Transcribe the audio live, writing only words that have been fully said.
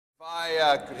If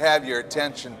I could have your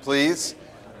attention, please.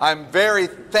 I'm very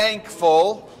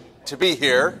thankful to be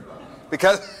here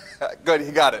because, good,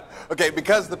 you got it. Okay,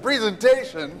 because the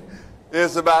presentation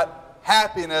is about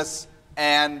happiness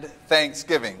and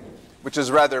Thanksgiving, which is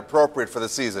rather appropriate for the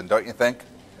season, don't you think?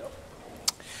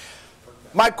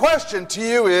 My question to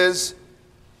you is,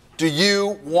 do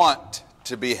you want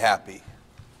to be happy?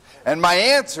 And my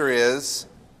answer is,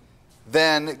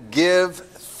 then give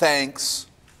thanks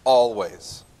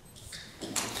always.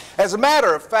 As a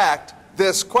matter of fact,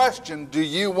 this question, do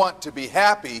you want to be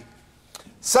happy?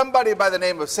 Somebody by the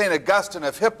name of St. Augustine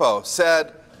of Hippo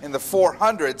said in the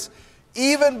 400s,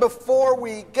 even before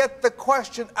we get the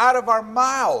question out of our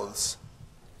mouths,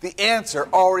 the answer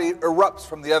already erupts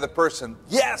from the other person.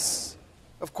 Yes,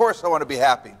 of course I want to be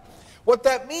happy. What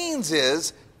that means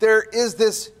is there is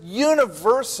this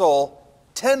universal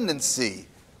tendency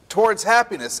towards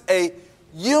happiness, a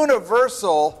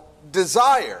universal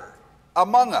desire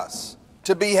among us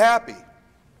to be happy.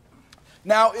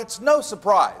 Now, it's no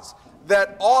surprise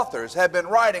that authors have been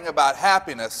writing about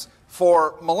happiness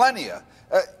for millennia.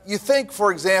 You think,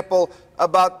 for example,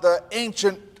 about the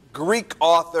ancient Greek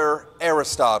author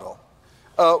Aristotle,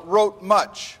 wrote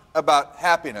much about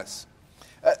happiness.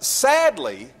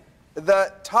 Sadly,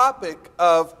 the topic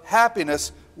of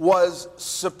happiness was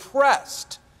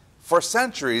suppressed for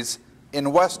centuries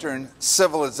in Western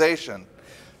civilization,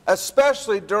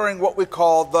 especially during what we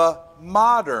call the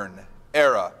modern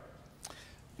era.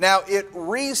 Now, it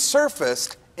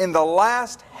resurfaced in the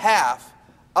last half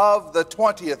of the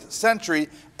 20th century,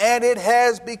 and it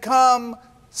has become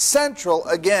central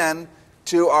again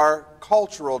to our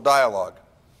cultural dialogue.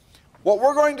 What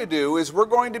we're going to do is we're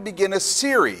going to begin a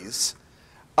series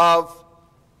of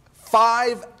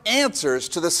 5 answers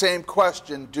to the same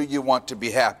question, do you want to be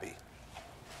happy?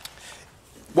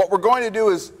 What we're going to do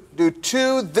is do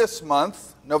 2 this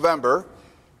month, November,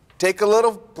 take a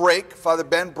little break. Father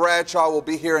Ben Bradshaw will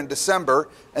be here in December,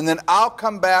 and then I'll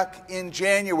come back in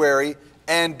January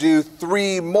and do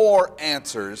 3 more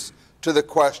answers to the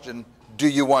question, do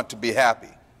you want to be happy?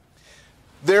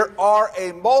 There are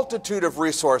a multitude of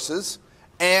resources,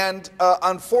 and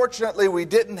unfortunately we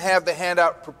didn't have the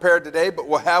handout prepared today, but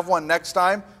we'll have one next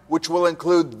time, which will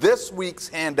include this week's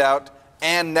handout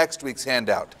and next week's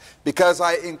handout, because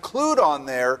I include on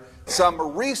there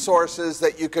some resources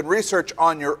that you can research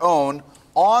on your own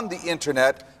on the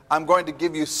internet. I'm going to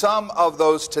give you some of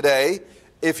those today.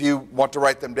 If you want to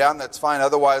write them down, that's fine.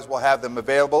 Otherwise, we'll have them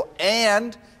available,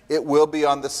 and it will be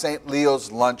on the St.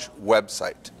 Leo's Lunch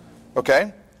website.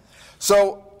 Okay?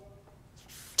 So,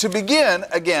 to begin,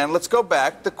 again, let's go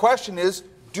back. The question is,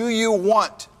 do you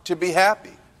want to be happy?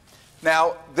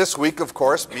 Now, this week, of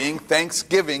course, being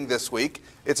Thanksgiving this week,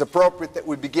 it's appropriate that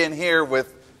we begin here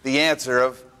with the answer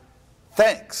of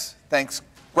thanks,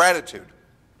 gratitude.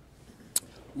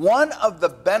 One of the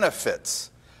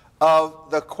benefits of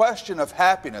the question of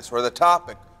happiness, or the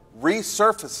topic,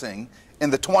 resurfacing in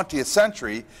the 20th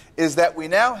century, is that we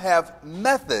now have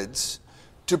methods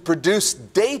to produce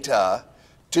data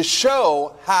to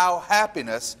show how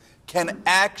happiness can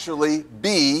actually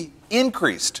be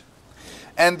increased.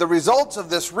 And the results of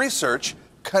this research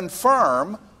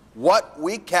confirm what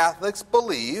we Catholics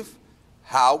believe,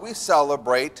 how we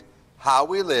celebrate, how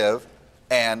we live,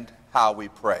 and how we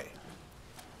pray.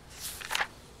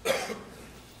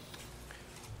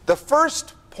 The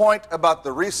first point about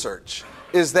the research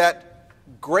is that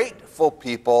grateful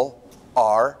people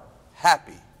are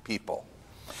happy people.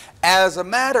 As a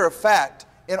matter of fact,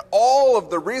 in all of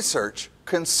the research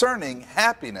concerning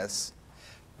happiness,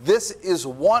 this is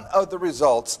one of the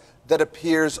results that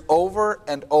appears over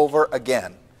and over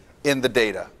again in the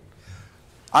data.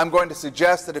 I'm going to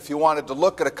suggest that if you wanted to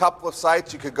look at a couple of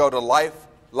sites, you could go to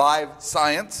Live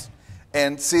Science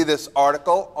and see this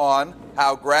article on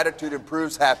how gratitude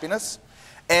improves happiness.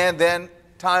 And then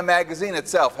Time Magazine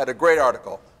itself had a great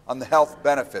article on the health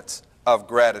benefits of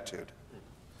gratitude.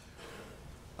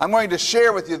 I'm going to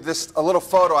share with you a little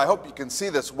photo. I hope you can see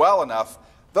this well enough.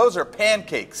 Those are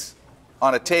pancakes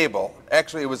on a table.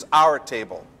 Actually, it was our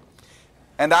table.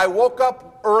 And I woke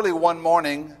up early one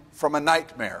morning from a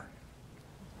nightmare.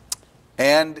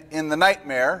 And in the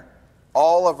nightmare,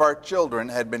 all of our children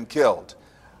had been killed.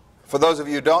 For those of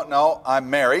you who don't know, I'm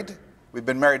married. We've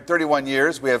been married 31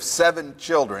 years. We have 7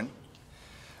 children.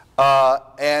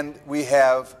 And we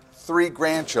have 3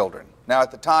 grandchildren. Now, at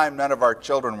the time, none of our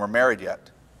children were married yet.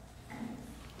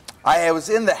 I was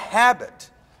in the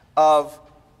habit of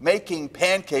making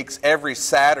pancakes every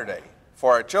Saturday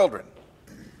for our children.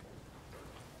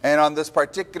 And on this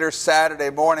particular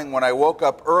Saturday morning, when I woke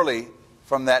up early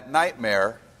from that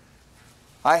nightmare,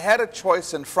 I had a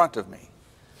choice in front of me.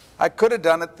 I could have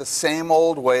done it the same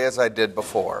old way as I did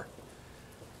before.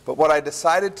 But what I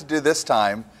decided to do this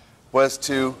time was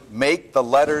to make the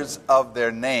letters of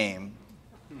their name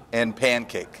in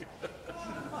pancake.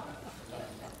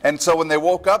 And so when they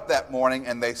woke up that morning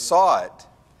and they saw it,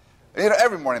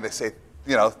 every morning they say,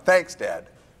 thanks, Dad.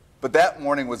 But that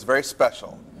morning was very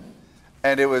special.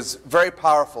 And it was very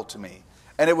powerful to me.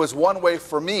 And it was one way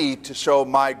for me to show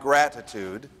my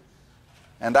gratitude,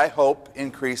 and I hope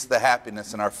increase the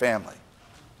happiness in our family.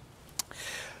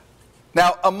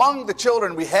 Now, among the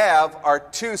children we have are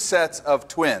two sets of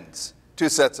twins, two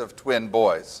sets of twin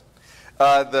boys.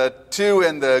 The two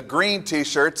in the green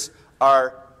t-shirts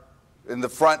are, in the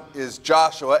front is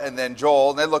Joshua and then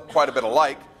Joel, and they look quite a bit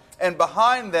alike. And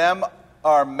behind them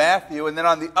are Matthew, and then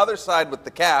on the other side with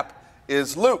the cap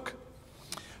is Luke.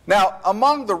 Now,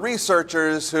 among the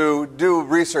researchers who do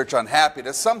research on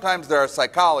happiness, sometimes there are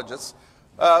psychologists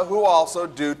who also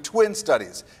do twin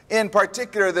studies. In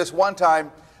particular, this one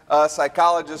time, a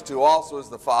psychologist who also is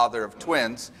the father of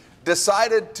twins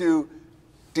decided to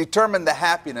determine the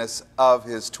happiness of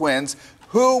his twins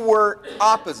who were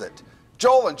opposite.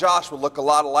 Joel and Joshua look a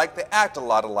lot alike, they act a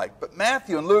lot alike, but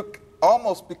Matthew and Luke,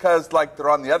 almost because like they're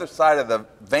on the other side of the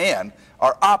van,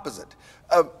 are opposite.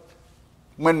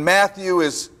 When Matthew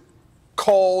is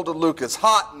cold, Luke is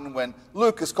hot, and when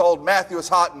Luke is cold, Matthew is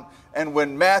hot, and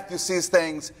when Matthew sees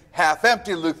things half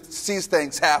empty, Luke sees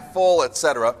things half full,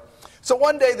 etc. So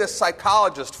one day this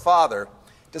psychologist father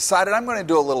decided, I'm going to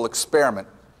do a little experiment.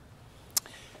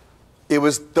 It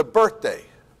was the birthday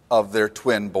of their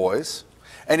twin boys,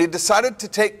 and he decided to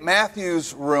take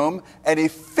Matthew's room and he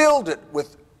filled it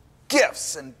with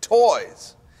gifts and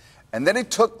toys. And then he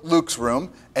took Luke's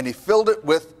room and he filled it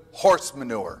with horse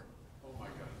manure. Oh my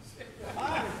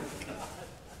goodness.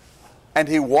 And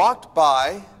he walked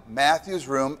by Matthew's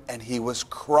room and he was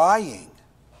crying.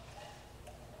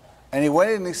 And he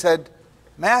went in and he said,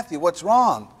 Matthew, what's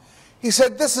wrong? He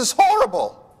said, this is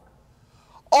horrible.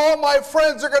 All my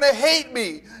friends are going to hate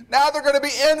me. Now they're going to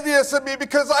be envious of me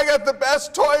because I got the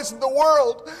best toys in the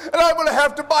world. And I'm going to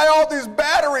have to buy all these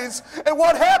batteries. And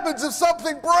what happens if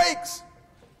something breaks?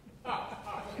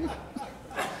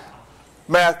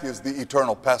 Matthew's the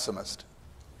eternal pessimist.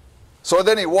 So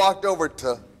then he walked over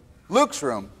to Luke's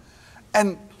room.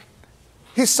 And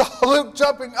he saw Luke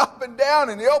jumping up and down.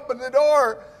 And he opened the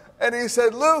door. And he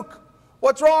said, Luke,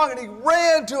 what's wrong? And he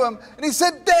ran to him. And he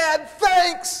said, Dad,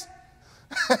 thanks.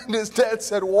 And his dad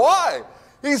said, why?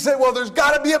 He said, well, there's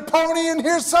got to be a pony in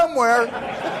here somewhere.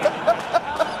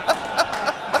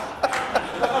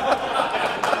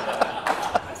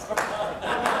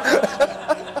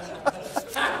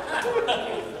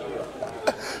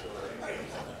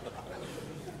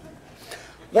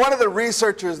 One of the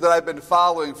researchers that I've been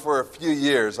following for a few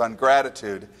years on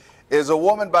gratitude is a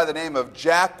woman by the name of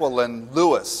Jacqueline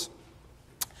Lewis.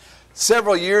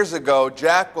 Several years ago,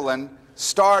 Jacqueline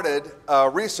started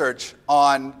research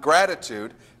on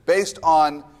gratitude based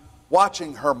on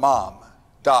watching her mom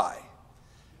die.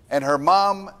 And her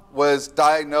mom was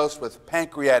diagnosed with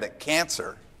pancreatic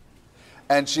cancer,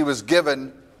 and she was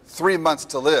given 3 months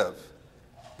to live,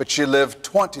 but she lived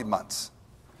 20 months.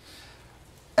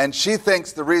 And she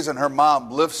thinks the reason her mom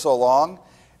lived so long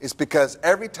is because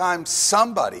every time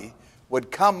somebody would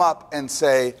come up and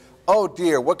say, oh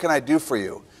dear, what can I do for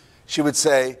you? She would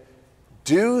say,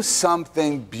 do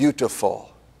something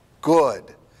beautiful, good,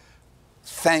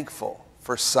 thankful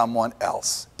for someone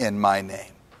else in my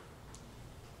name.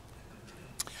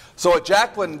 So what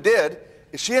Jacqueline did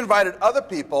is she invited other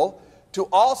people to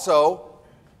also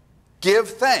give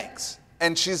thanks.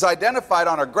 And she's identified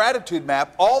on her gratitude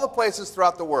map all the places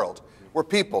throughout the world where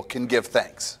people can give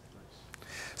thanks.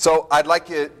 So I'd like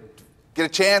you to get a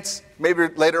chance, maybe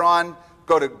later on,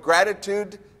 go to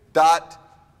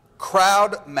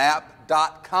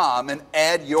gratitude.crowdmap.com and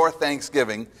add your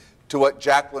Thanksgiving to what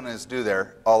Jacqueline is doing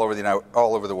there all over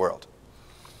the world.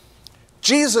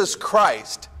 Jesus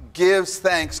Christ gives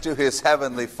thanks to his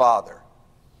heavenly Father.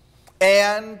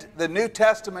 And the New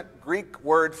Testament Greek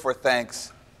word for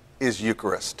thanks is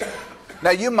Eucharist.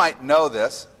 Now you might know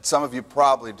this, some of you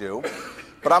probably do,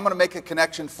 but I'm going to make a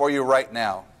connection for you right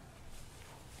now.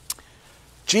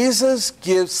 Jesus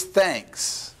gives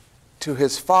thanks to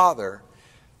his Father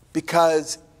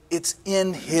because it's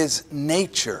in his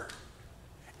nature.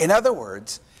 In other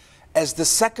words, as the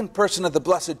second person of the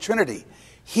Blessed Trinity,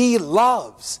 he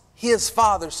loves his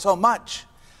Father so much.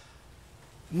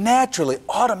 Naturally,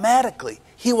 automatically,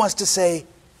 he wants to say,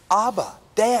 Abba,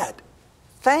 Dad,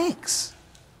 thanks.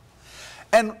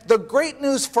 And the great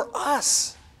news for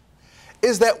us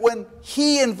is that when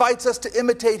he invites us to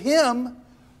imitate him,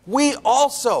 we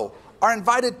also are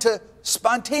invited to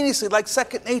spontaneously, like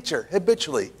second nature,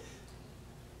 habitually,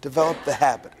 develop the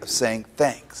habit of saying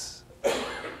thanks.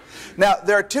 Now,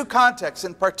 there are two contexts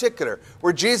in particular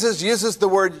where Jesus uses the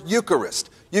word Eucharist.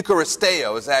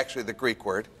 Eucharisteo is actually the Greek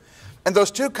word. And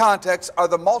those two contexts are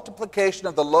the multiplication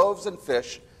of the loaves and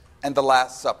fish and the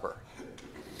Last Supper.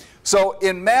 So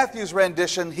in Matthew's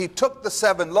rendition, he took the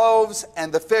 7 loaves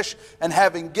and the fish, and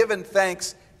having given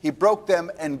thanks, he broke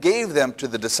them and gave them to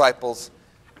the disciples,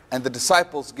 and the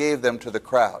disciples gave them to the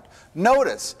crowd.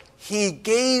 Notice, he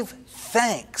gave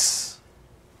thanks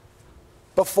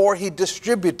before he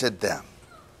distributed them.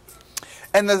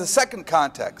 And then the second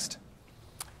context,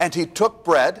 and he took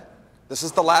bread, this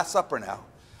is the Last Supper now,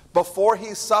 before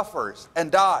he suffers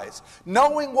and dies,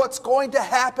 knowing what's going to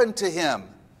happen to him.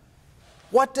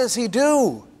 What does he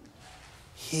do?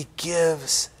 He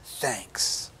gives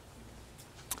thanks.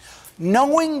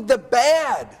 Knowing the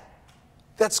bad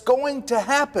that's going to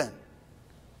happen,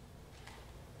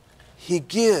 he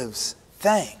gives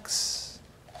thanks.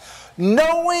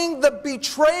 Knowing the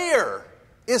betrayer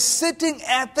is sitting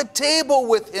at the table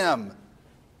with him,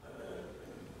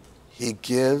 he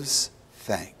gives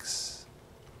thanks.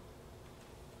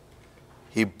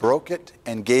 He broke it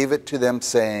and gave it to them,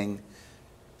 saying,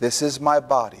 "This is my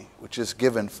body, which is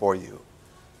given for you.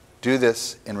 Do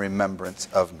this in remembrance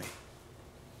of me."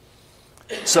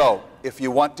 So, if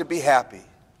you want to be happy,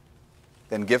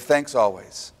 then give thanks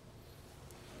always.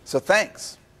 So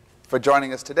thanks for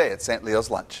joining us today at St. Leo's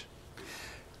Lunch.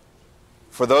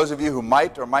 For those of you who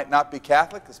might or might not be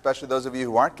Catholic, especially those of you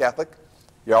who aren't Catholic,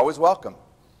 you're always welcome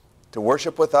to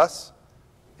worship with us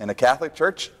in a Catholic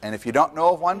church. And if you don't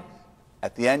know of one,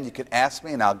 at the end you can ask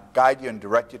me and I'll guide you and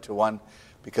direct you to one,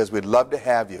 because we'd love to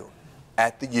have you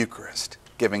at the Eucharist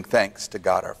giving thanks to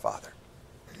God our Father.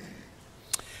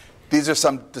 These are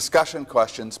some discussion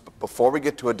questions, but before we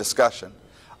get to a discussion,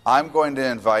 I'm going to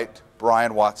invite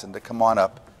Bryan Watson to come on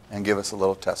up and give us a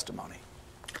little testimony.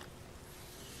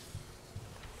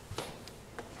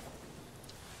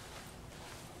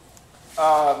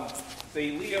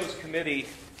 The Leo's Committee,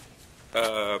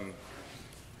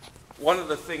 one of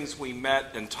the things we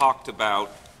met and talked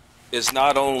about is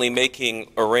not only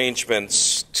making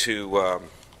arrangements to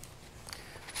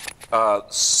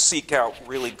seek out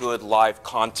really good live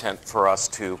content for us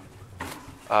to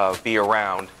be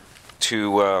around,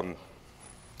 to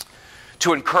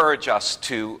encourage us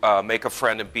to make a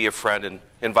friend and be a friend and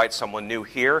invite someone new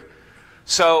here.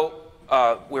 So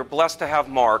we're blessed to have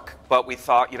Mark, but we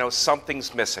thought,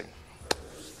 something's missing.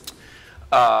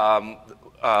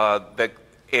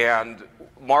 And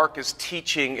Mark is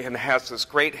teaching and has this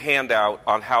great handout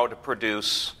on how to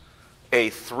produce a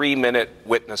 3-minute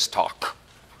witness talk.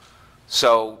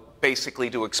 So basically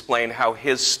to explain how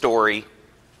his story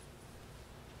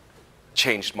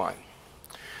changed mine.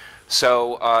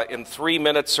 So in 3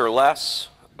 minutes or less,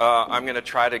 I'm going to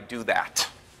try to do that.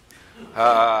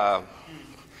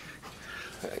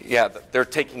 Yeah, they're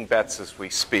taking bets as we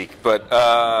speak, but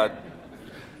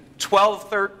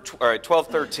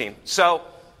 12:13. So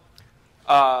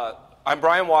I'm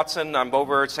Bryan Watson. I'm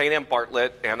over at St. Anne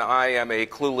Bartlett, and I am a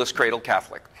clueless cradle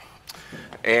Catholic.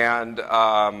 And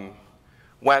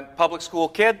went public school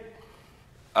kid,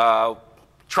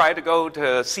 tried to go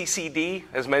to CCD,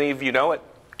 as many of you know it,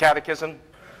 catechism.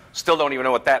 Still don't even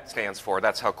know what that stands for.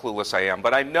 That's how clueless I am.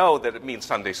 But I know that it means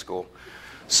Sunday school.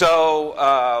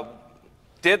 So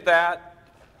did that,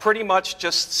 pretty much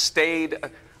just stayed.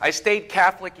 I stayed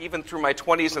Catholic even through my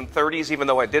 20s and 30s, even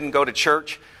though I didn't go to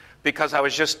church, because I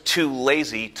was just too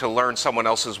lazy to learn someone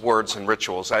else's words and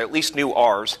rituals. I at least knew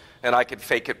ours, and I could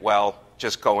fake it well,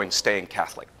 just staying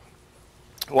Catholic.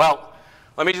 Well,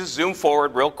 let me just zoom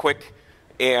forward real quick.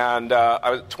 And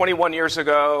I was 21 years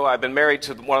ago. I've been married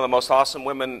to one of the most awesome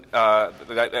women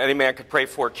that any man could pray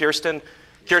for, Kirsten.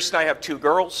 Kirsten and I have 2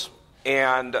 girls,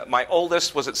 and my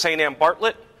oldest was at St. Anne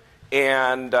Bartlett,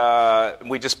 and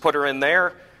we just put her in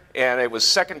there, and it was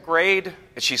 2nd grade,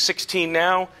 and she's 16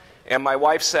 now, and my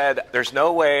wife said, there's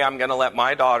no way I'm going to let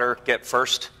my daughter get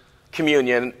First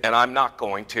Communion, and I'm not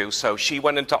going to. So she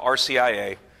went into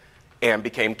RCIA and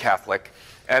became Catholic.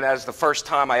 And as the first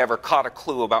time I ever caught a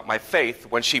clue about my faith,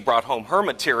 when she brought home her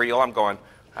material, I'm going,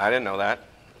 I didn't know that.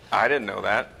 I didn't know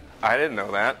that. I didn't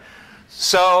know that.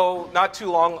 So not too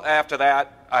long after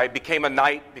that, I became a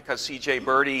knight because C.J.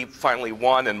 Birdie finally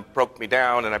won and broke me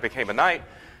down, and I became a knight.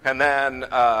 And then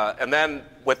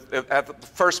at the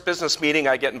first business meeting,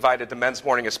 I get invited to Men's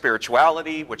Morning of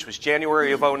Spirituality, which was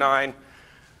January of '09.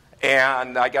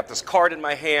 And I got this card in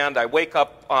my hand. I wake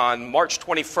up on March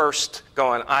 21st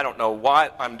going, I don't know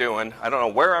what I'm doing. I don't know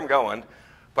where I'm going.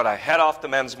 But I head off to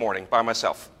Men's Morning by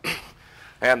myself.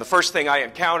 And the first thing I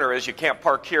encounter is, you can't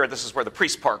park here, this is where the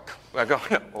priests park. I go,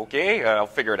 okay, I'll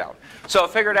figure it out. So I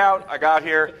figured it out, I got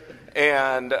here,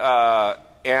 and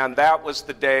that was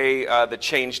the day that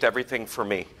changed everything for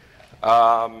me.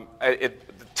 The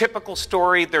typical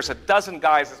story, there's a dozen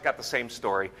guys that's got the same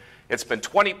story. It's been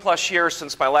 20 plus years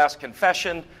since my last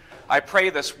confession. I pray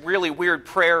this really weird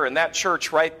prayer in that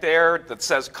church right there that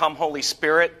says, "Come, Holy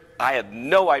Spirit." I had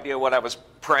no idea what I was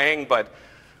praying, but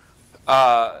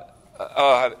I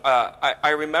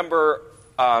remember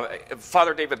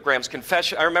Father David Graham's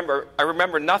confession. I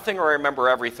remember nothing, or I remember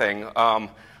everything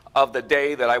of the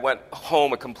day that I went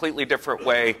home a completely different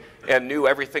way and knew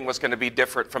everything was going to be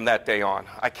different from that day on.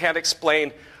 I can't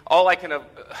explain. All I can,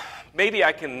 maybe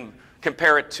I can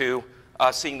compare it to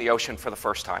seeing the ocean for the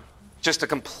first time. Just a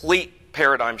complete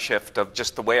paradigm shift of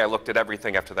just the way I looked at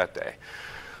everything after that day.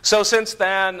 So since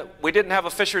then, we didn't have a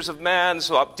Fishers of Men,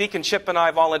 so Deacon Chip and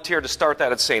I volunteered to start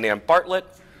that at St. Ann Bartlett.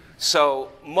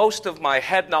 So most of my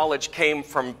head knowledge came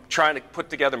from trying to put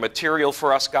together material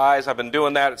for us guys. I've been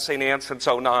doing that at St. Ann since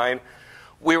 '09.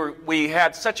 We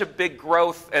had such a big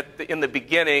growth in the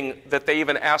beginning that they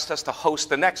even asked us to host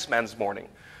the next Men's Morning.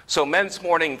 So Men's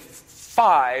Morning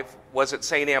 5 was at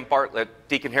St. Ann Bartlett,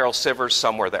 Deacon Harold Sivers,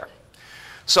 somewhere there.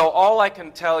 So all I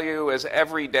can tell you is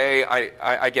every day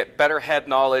I get better head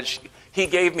knowledge. He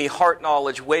gave me heart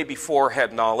knowledge way before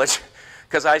head knowledge,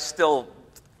 because I still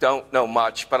don't know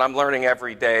much, but I'm learning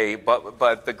every day.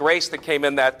 But the grace that came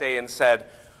in that day and said,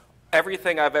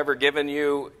 everything I've ever given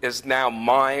you is now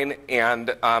mine,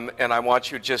 and I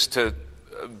want you just to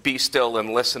be still and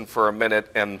listen for a minute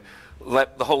and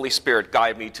let the Holy Spirit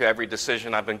guide me to every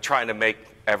decision I've been trying to make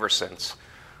ever since.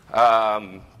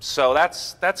 So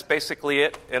that's basically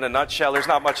it in a nutshell. There's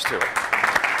not much to it.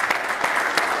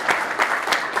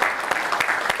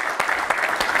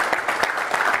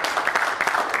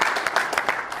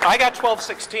 I got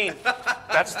 12:16.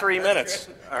 That's 3 minutes.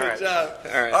 All right. Good job.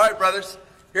 All right, brothers.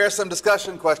 Here are some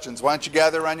discussion questions. Why don't you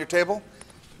gather around your table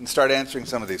and start answering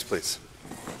some of these, please.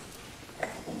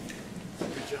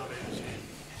 Good job, Angie.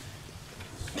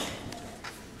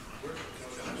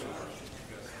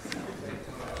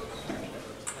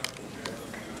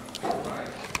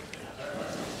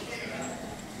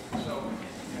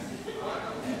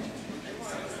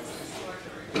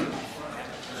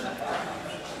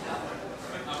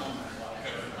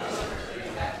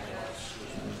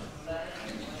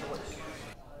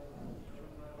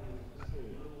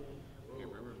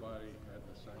 Everybody had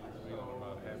the same feeling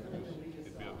about happiness.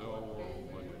 It'd be a dull world,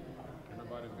 but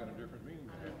everybody's got a different meaning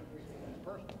to happiness. It's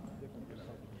personal.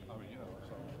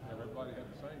 So everybody had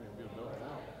the same. It'd be a dull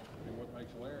world. I mean, what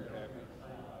makes Larry happy?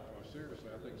 Well, seriously,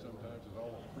 I think sometimes it's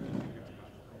all the friends he gets.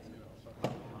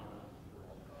 Something.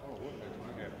 Oh, what makes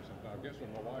me happy sometimes? I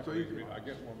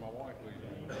guess when my wife leaves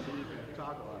me. So you can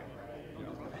talk about it.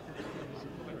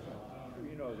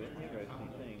 You know, the interesting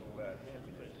thing about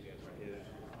happiness is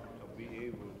to be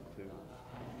able to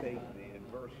face the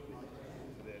adversity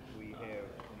that we have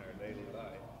in our daily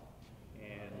life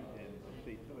and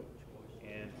see through it.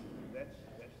 And that's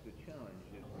the challenge.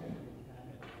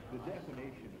 The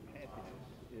definition of happiness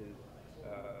is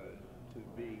to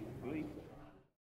be gleeful